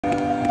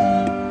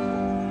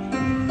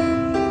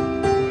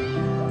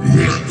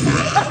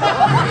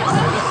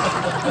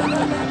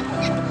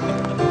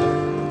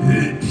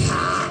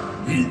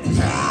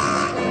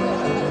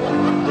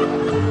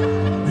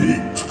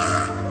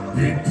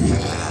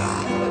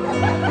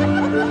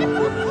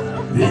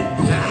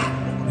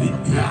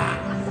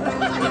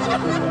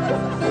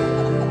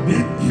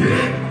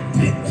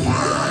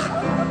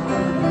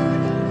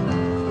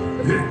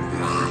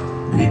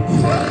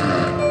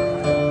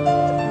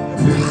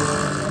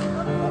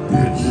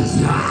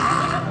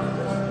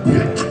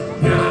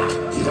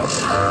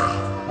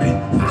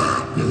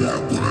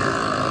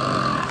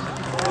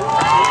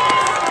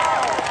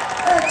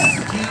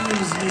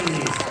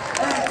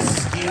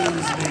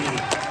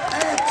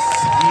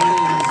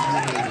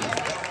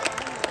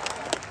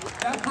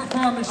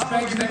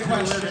Begs the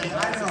question.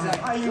 I don't know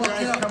how you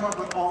guys come up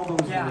with all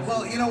those voices.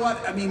 Well, you know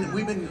what? I mean,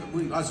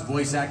 us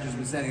voice actors have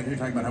been standing up here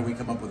talking about how we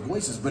come up with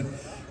voices, but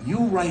you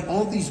write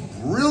all these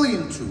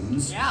brilliant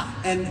tunes,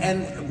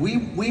 and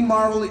we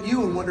marvel at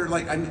you and wonder,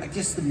 like, I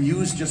guess the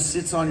muse just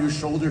sits on your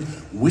shoulder,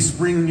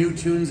 whispering new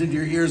tunes into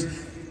your ears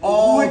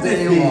all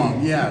day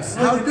long. Yes.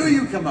 How do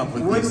you come up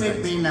with these things? Wouldn't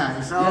it be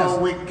nice? Oh,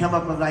 we can come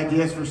up with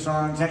ideas for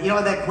songs. You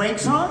know that Quake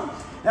song?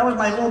 That was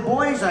my little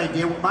boy's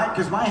idea,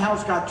 because my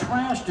house got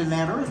trashed in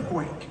that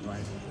earthquake.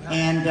 Right.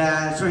 And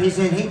so he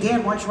said, "Hey,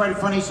 Dad, why don't you write a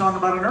funny song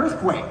about an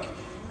earthquake?"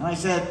 And I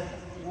said,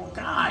 "Well,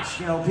 gosh,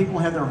 you know, people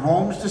had their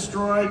homes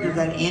destroyed, they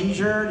got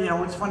injured. You know,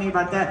 what's funny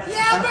about that?"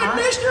 Yeah, and but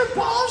Mr.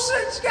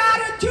 Paulson's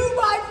got a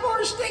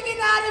 2x4 sticking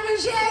out of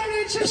his head, and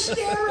it's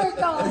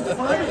hysterical. It's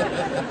funny.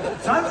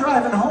 So I'm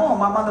driving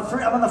home. I'm on the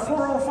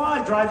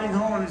 405 driving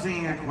home, and I'm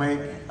singing a quake,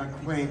 a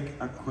quake,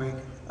 a quake.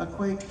 A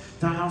quake,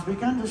 the house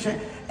began to shake,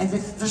 and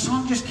the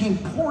song just came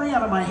pouring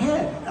out of my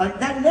head.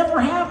 That never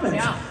happens.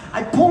 Yeah.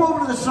 I pull over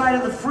to the side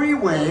of the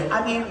freeway,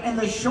 in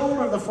the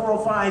shoulder of the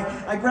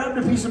 405, I grabbed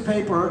a piece of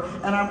paper,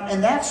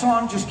 and that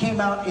song just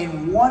came out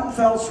in one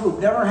fell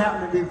swoop. Never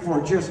happened to me before,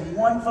 just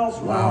one fell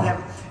swoop.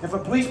 Wow. If a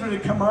policeman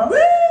had come up,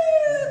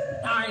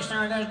 sorry,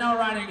 sir, there's no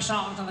writing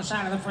songs on the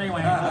side of the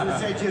freeway. I would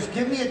say, just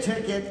give me a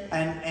ticket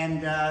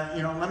and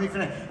let me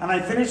finish. And I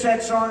finished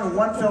that song in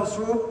one fell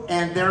swoop,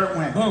 and there it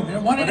went. Boom,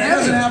 it won an Emmy. It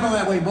doesn't happen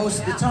that way most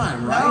of the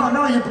time, right?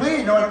 No, you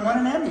bleed. No, it won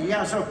an Emmy.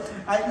 Yeah, so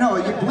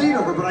you bleed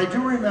over. But I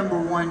do remember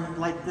one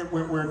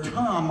where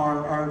Tom,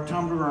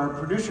 our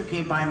producer,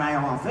 came by my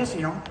office.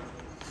 You know,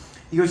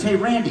 he goes, "Hey,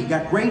 Randy,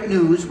 got great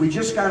news. We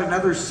just got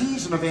another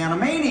season of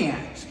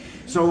Animaniacs.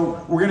 So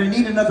we're gonna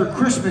need another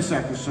Christmas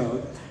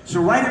episode. So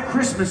write a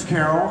Christmas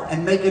carol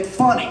and make it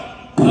funny."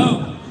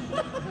 Boom.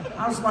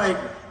 I was like,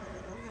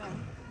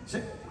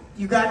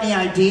 "You got any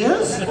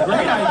ideas?" That's a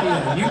great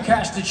idea. You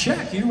cast a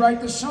check. You write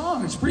the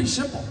song. It's pretty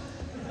simple.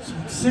 So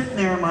I'm sitting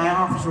there in my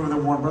office over the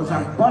Warner Brothers.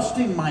 I'm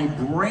busting my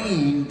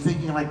brain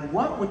thinking, like,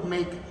 what would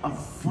make a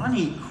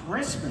funny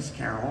Christmas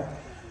carol?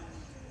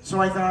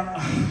 So I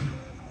thought,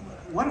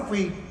 what if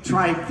we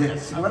tried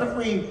this? What if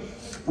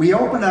we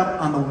open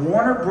up on the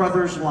Warner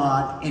Brothers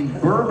lot in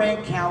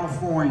Burbank,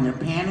 California,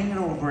 panning it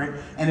over it,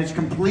 and it's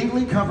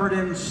completely covered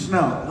in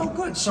snow. Oh,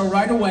 good. So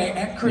right away,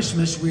 at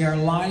Christmas, we are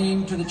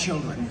lying to the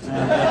children.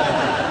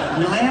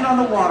 We land on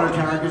the water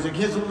tower, because the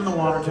kids live in the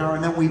water tower,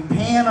 and then we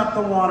pan up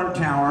the water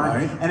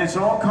tower, and it's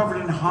all covered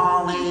in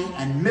holly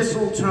and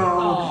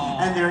mistletoe,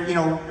 and there,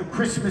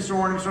 Christmas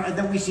ornaments, and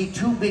then we see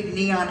two big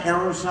neon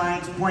arrow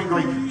signs pointing,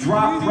 going,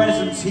 "Drop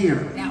presents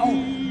here."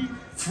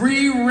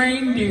 Free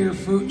reindeer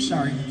food,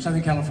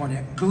 Southern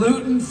California.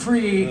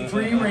 Gluten-free,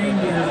 free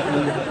reindeer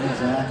food.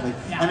 Exactly.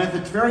 Yeah. And at the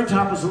very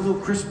top was a little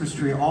Christmas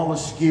tree, all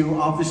askew,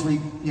 obviously,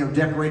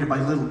 decorated by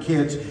little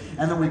kids.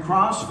 And then we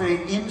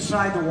crossfade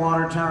inside the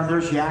water tower, and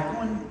there's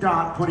Yakko and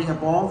Dot putting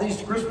up all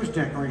these Christmas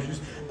decorations.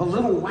 But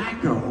little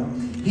Wacko,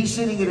 he's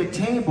sitting at a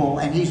table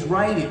and he's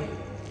writing.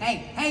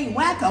 Hey,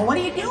 Wacko, what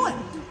are you doing?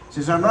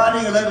 Says, "I'm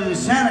writing a letter to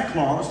Santa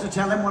Claus to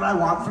tell him what I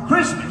want for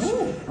Christmas."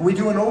 Ooh. And we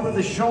do an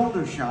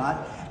over-the-shoulder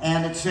shot,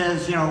 and it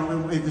says,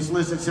 this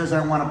list, it says, "I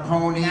want a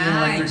pony, an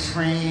electric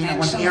train, I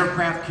want an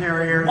aircraft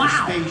carrier, a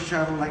space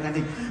shuttle," like I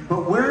think.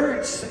 But where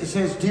it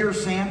says, "Dear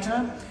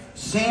Santa,"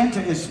 Santa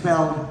is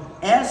spelled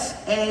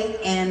S-A-N-T-L-A,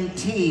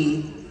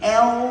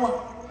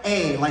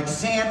 like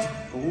Sant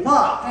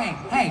Love.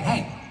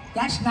 Hey,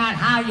 that's not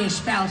how you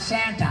spell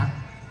Santa.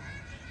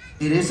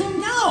 It isn't?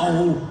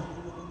 No.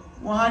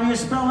 Well, how do you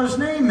spell his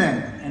name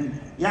then? And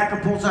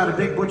Yakko pulls out a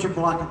big butcher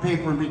block of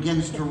paper and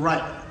begins to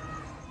write.